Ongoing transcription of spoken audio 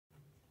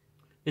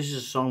This is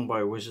a song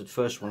by Wizzard,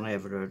 first one I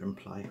ever heard him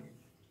play.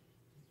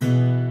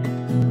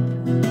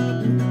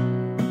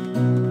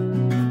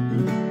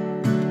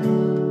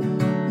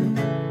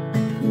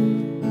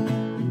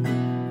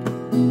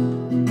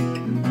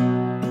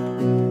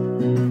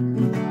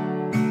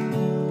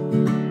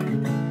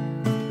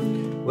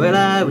 Well,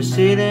 I was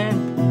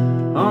sitting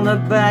on the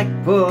back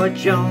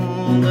porch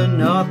on the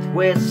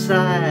northwest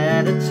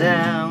side of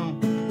town,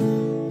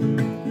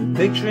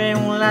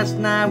 picturing last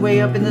night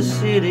way up in the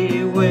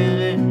city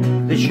when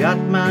they shot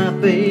my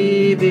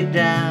baby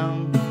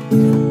down.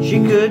 She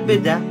could be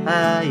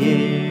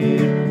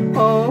dying,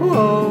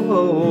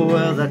 oh,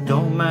 well that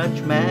don't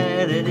much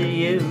matter to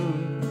you.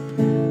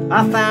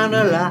 I found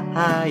her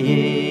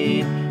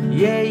lying,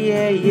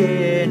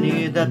 yeah,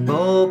 near that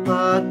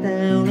ballpark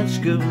down at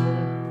school.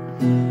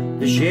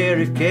 The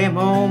sheriff came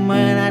home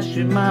and asked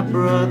my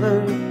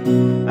brother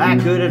I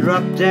could have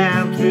dropped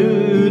down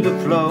through the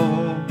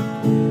floor.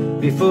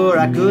 Before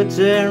I could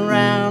turn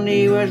round,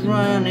 he was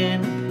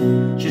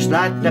running, just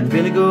like that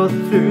billy goat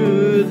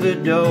through the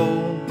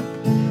door.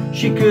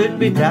 She could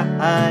be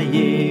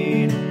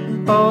dying,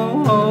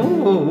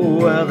 oh,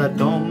 well that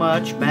don't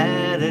much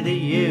matter to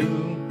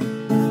you.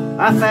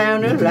 I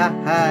found her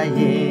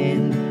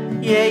lying,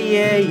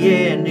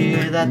 yeah,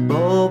 near that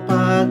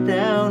ballpark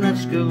down at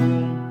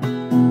school.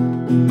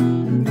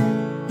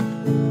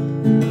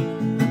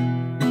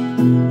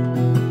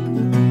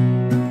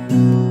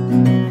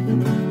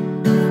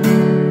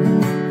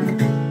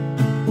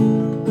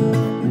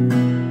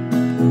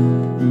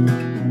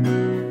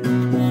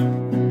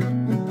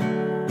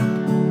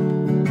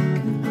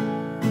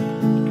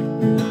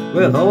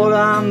 Well, hold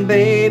on,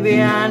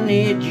 baby, I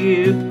need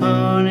you,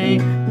 honey.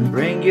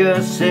 Bring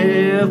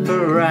yourself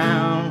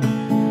around.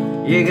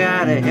 You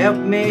gotta help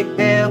me,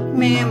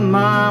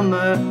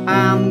 mama.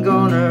 I'm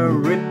gonna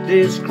rip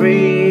this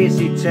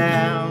crazy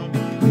town.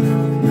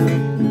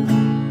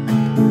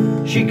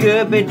 She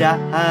could be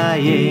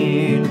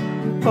dying,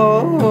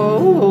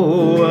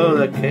 oh, well,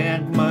 that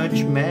can't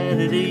much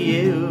matter to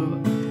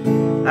you.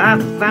 I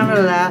found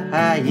her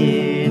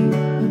lying,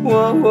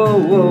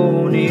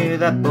 whoa, near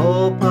that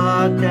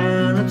ballpark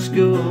down at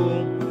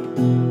school.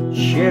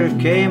 Sheriff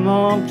came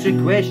home to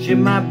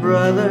question my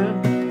brother.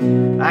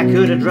 I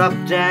could have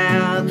dropped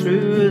down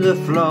through the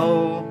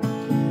floor.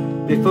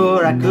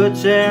 Before I could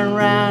turn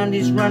around,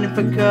 he's running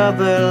for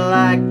cover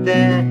like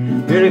that.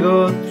 Better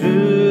go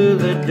through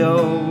the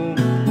door.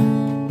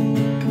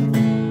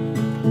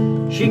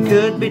 She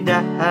could be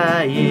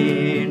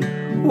dying,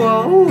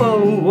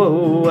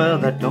 whoa, well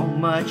that don't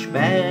much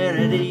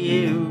matter to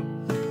you.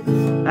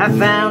 I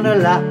found her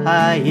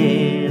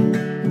lying,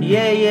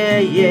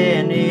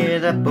 yeah, near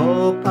that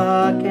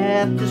ballpark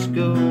after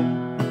school.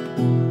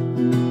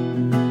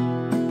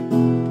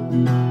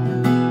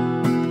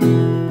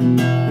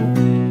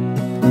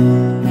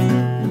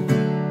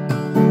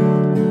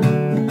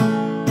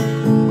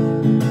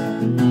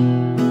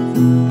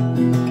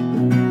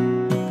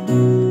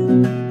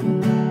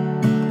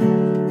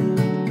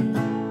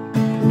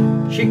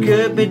 She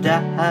could be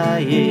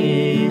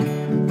dying,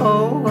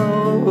 oh,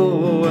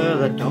 well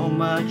that don't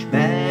much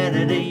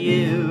matter to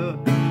you.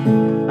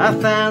 I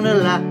found her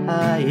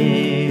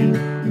lying,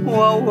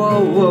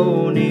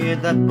 whoa, near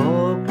that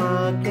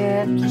ballpark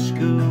after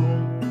school.